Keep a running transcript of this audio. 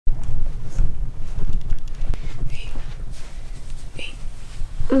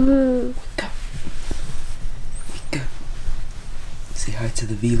Wake up. Wake up. Say hi to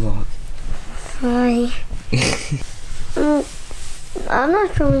the vlog. Hi. I'm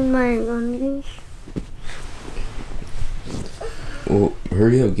not showing my undies. Well,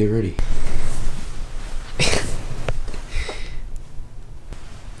 hurry up, get ready.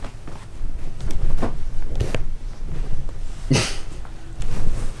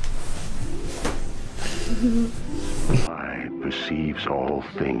 Eye perceives all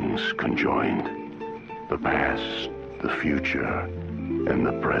things conjoined, the past, the future, and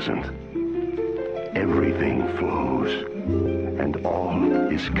the present. Everything flows, and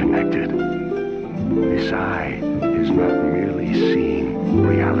all is connected. This eye is not merely seeing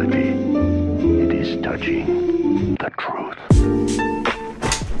reality, it is touching the truth.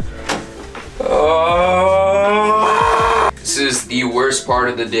 This is the worst part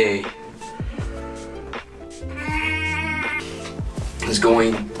of the day. Is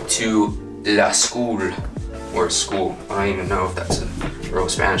going to la school, or school. I don't even know if that's a real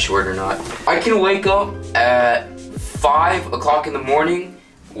Spanish word or not. I can wake up at 5 o'clock in the morning,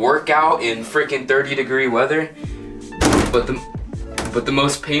 work out in freaking 30-degree weather, but the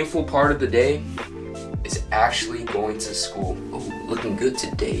most painful part of the day is actually going to school. Oh, looking good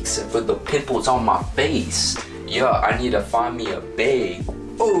today, except for the pimples on my face. Yeah, I need to find me a bae.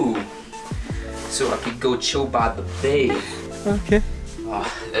 Oh, so I could go chill by the bay. Okay.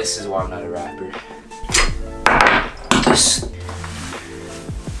 This is why I'm not a rapper. This.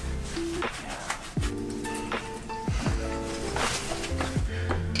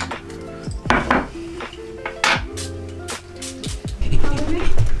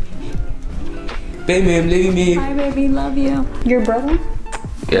 Baby, ma'am, leave me. Hi, baby, love you. Your brother?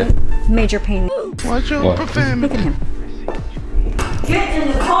 Yeah. Major pain. Watch your profanity. Look at him. Get in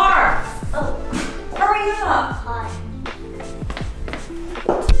the car! Oh, hurry up!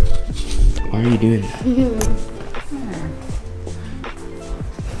 Why are you doing that?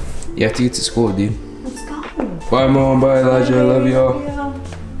 You have to get to school, dude. Let's go. Bye, Mom. Bye, Elijah. I love y'all.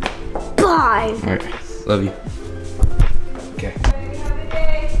 Bye. Alright, love you. Okay.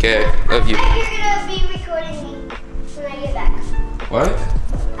 Okay, love you. I bet you're gonna be recording me when I get back. What?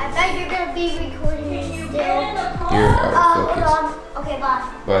 I bet you're gonna be recording me still. You're out of focus. Hold on. Okay, bye.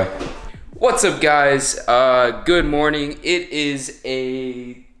 Bye. What's up, guys? Good morning. It is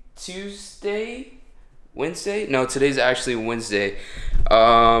a Tuesday? Wednesday? No, today's actually Wednesday.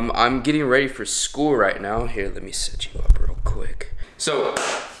 I'm getting ready for school right now. Here, let me set you up real quick. So,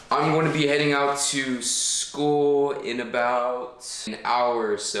 I'm going to be heading out to school in about an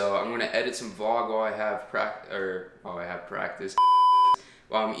hour or so. I'm going to edit some vlog while I have practice.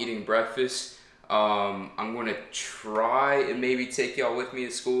 While I'm eating breakfast. I'm going to try and maybe take y'all with me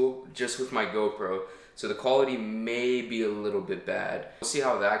to school just with my GoPro. So the quality may be a little bit bad. We'll see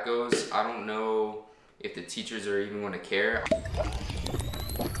how that goes. I don't know if the teachers are even going to care.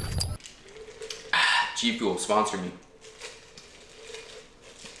 G Fuel, sponsor me.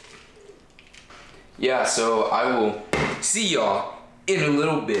 Yeah, so I will see y'all in a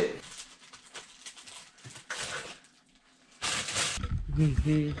little bit.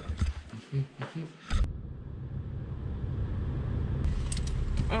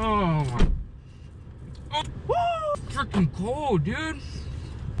 Oh my. Oh, freaking cold, dude.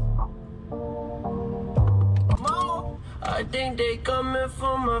 Mama, I think they coming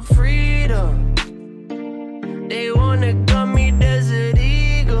for my freedom. They wanna call me Desert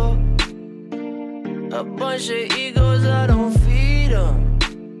Eagle. A bunch of egos, I don't feed them.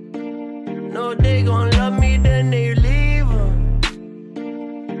 No, they gon' love me, then they leave them.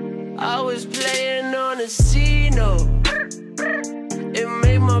 I was playing on a C note. It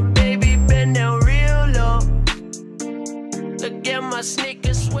made my baby bend down real low. Look at my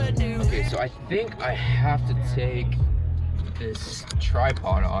sneakers sweating. Okay, so I think I have to take this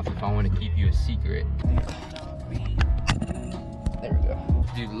tripod off if I want to keep you a secret. There we go.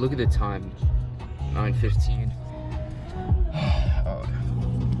 Dude, look at the time. 9:15. Oh,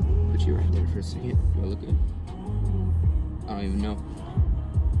 put you right there for a second. Do I look good? I don't even know.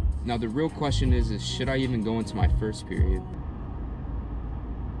 Now the real question is should I even go into my first period?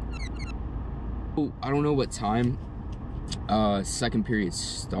 Oh, I don't know what time second period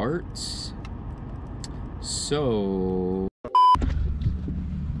starts. So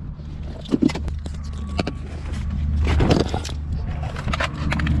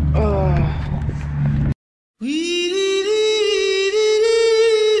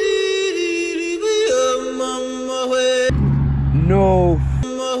no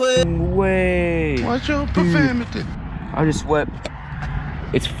way. Watch your profanity. I just wept.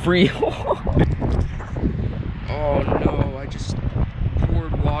 It's free. Oh no, I just poured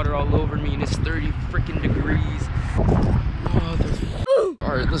poured water all over me and it's 30 freaking degrees. Oh,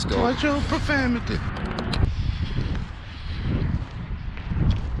 all right, let's go. Watch your profanity.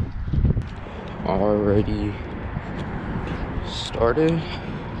 Already started?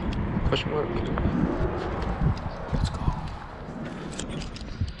 Question mark. Let's go.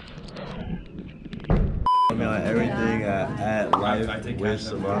 I mean, like everything at life with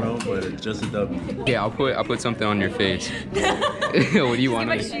Serrano, but it's just a W. Yeah, I'll put something on your face. What do you want?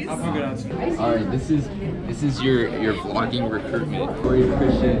 All right, this is your vlogging recruitment. Corey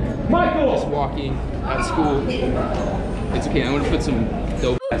Christian, just walking at school. It's okay. I'm gonna put some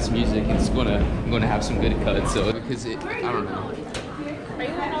dope ass music. And I'm gonna have some good cuts. So because I don't know.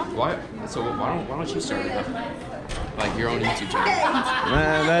 Why? So why don't you start it up? Like your own YouTube channel?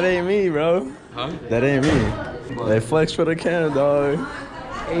 Man, that ain't me, bro. Huh? That ain't me. They flex for the camera, dog.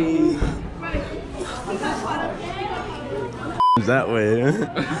 Hey. That way.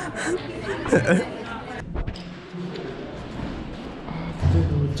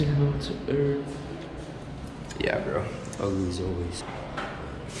 Down to earth. Yeah, bro. Ugly as always.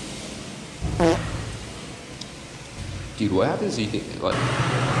 Dude, what happens do you think, like...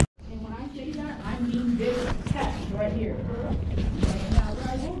 And when I say that, I mean this text right here.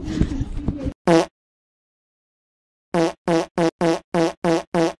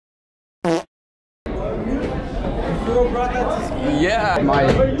 Yeah, my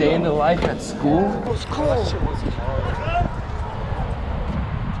day in the life at school. was cool.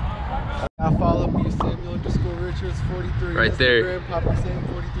 Follow me, Samuel_Richards43. Right there. Instagram, Papa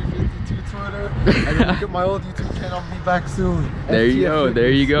Sam4352 Twitter. And then look at my old YouTube channel. I'll be back soon. There you go. There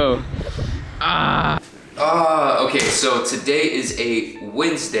you go. Okay, so today is a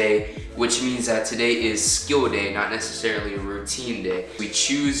Wednesday, which means that today is skill day, not necessarily a routine day. We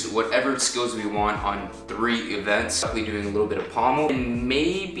choose whatever skills we want on 3 events. We're doing a little bit of pommel and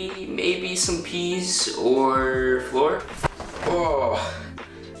maybe some peas or floor. Oh,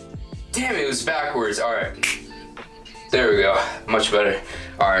 damn, it was backwards. All right, there we go, much better.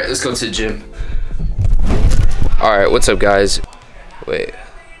 All right, let's go to the gym. All right, what's up, guys? Wait.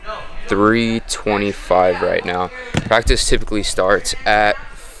 3:25 right now. Practice typically starts at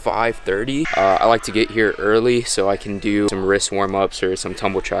 5:30. I like to get here early so I can do some wrist warm-ups or some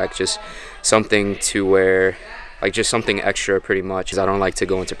tumble track, just something to where, like just something extra pretty much. 'Cause I don't like to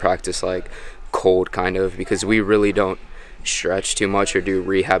go into practice like cold kind of, because we really don't stretch too much or do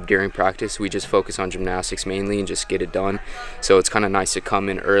rehab during practice. We just focus on gymnastics mainly and just get it done. So it's kind of nice to come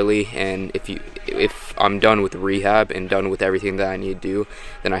in early, and if I'm done with rehab and done with everything that I need to do,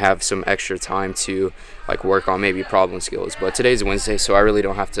 then I have some extra time to like work on maybe problem skills. But today's Wednesday, so I really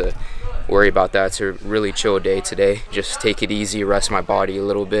don't have to worry about that. It's a really chill day today. Just take it easy, rest my body a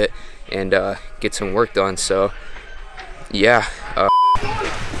little bit, and get some work done. So yeah.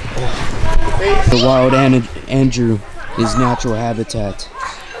 The wild Andrew, his natural habitat.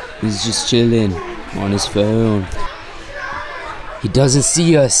 He's just chilling on his phone. He doesn't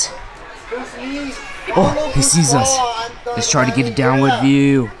see us. Oh, he sees us. Let's try to get a downward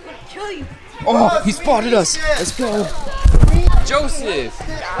view. Oh, he spotted us. Let's go. Joseph.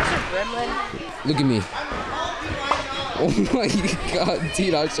 Look at me. Oh my God,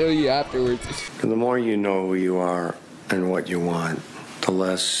 dude, I'll show you afterwards. The more you know who you are and what you want, the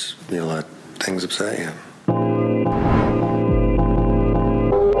less you let things upset you.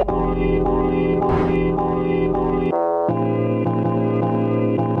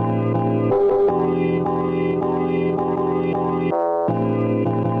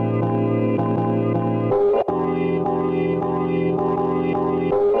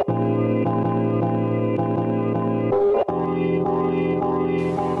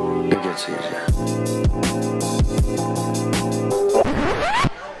 It gets easier.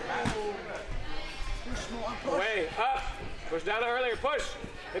 Way up. Push down earlier. Push.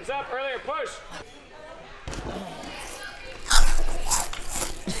 Hips up earlier. Push.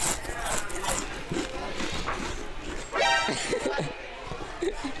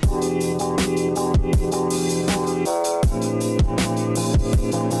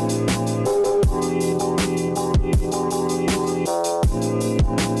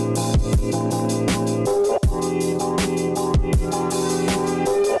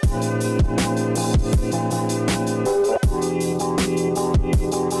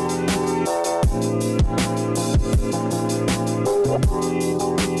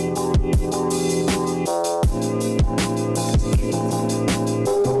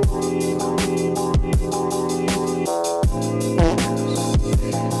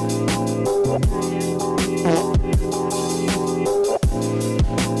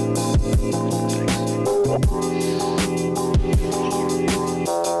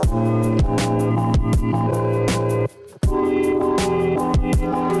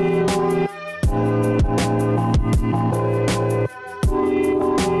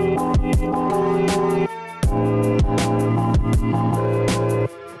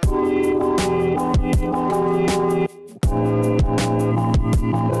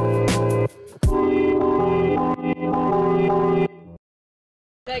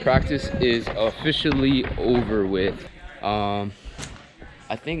 Practice is officially over with. I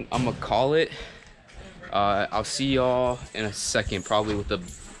think I'm gonna call it. I'll see y'all in a second, probably with a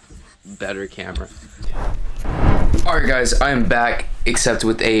better camera. Alright guys, I am back, except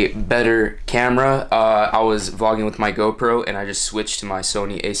with a better camera. I was vlogging with my GoPro and I just switched to my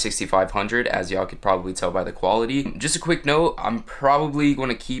Sony a6500, as y'all could probably tell by the quality. Just a quick note, I'm probably going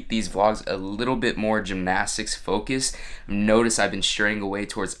to keep these vlogs a little bit more gymnastics focused. Notice I've been straying away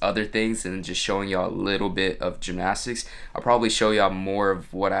towards other things and just showing y'all a little bit of gymnastics. I'll probably show y'all more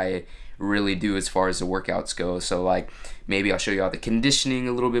of what I really do as far as the workouts go. So like maybe I'll show y'all the conditioning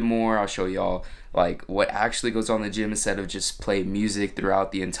a little bit more. I'll show y'all like what actually goes on in the gym instead of just play music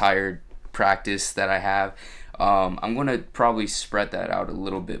throughout the entire practice that I have. I'm gonna probably spread that out a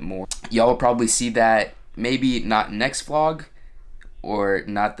little bit more. Y'all will probably see that maybe not next vlog or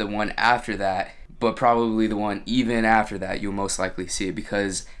not the one after that, but probably the one even after that. You'll most likely see it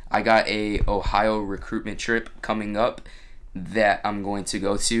because I got a Ohio recruitment trip coming up that I'm going to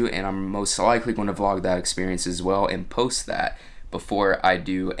go to, and I'm most likely going to vlog that experience as well and post that before I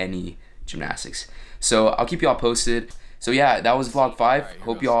do any gymnastics. So I'll keep y'all posted. So yeah, that was vlog 5.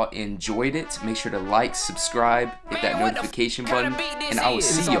 Hope y'all enjoyed it. Make sure to like, subscribe, hit that notification button, and I will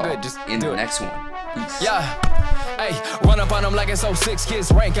see y'all in the next one. Peace. Yeah. Hey, run up on them like it's 06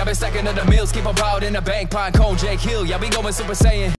 kids rank. I've been stacking up the meals, keep them proud in the bank. Pine Cone, Jake Hill, yeah, we going Super Saiyan.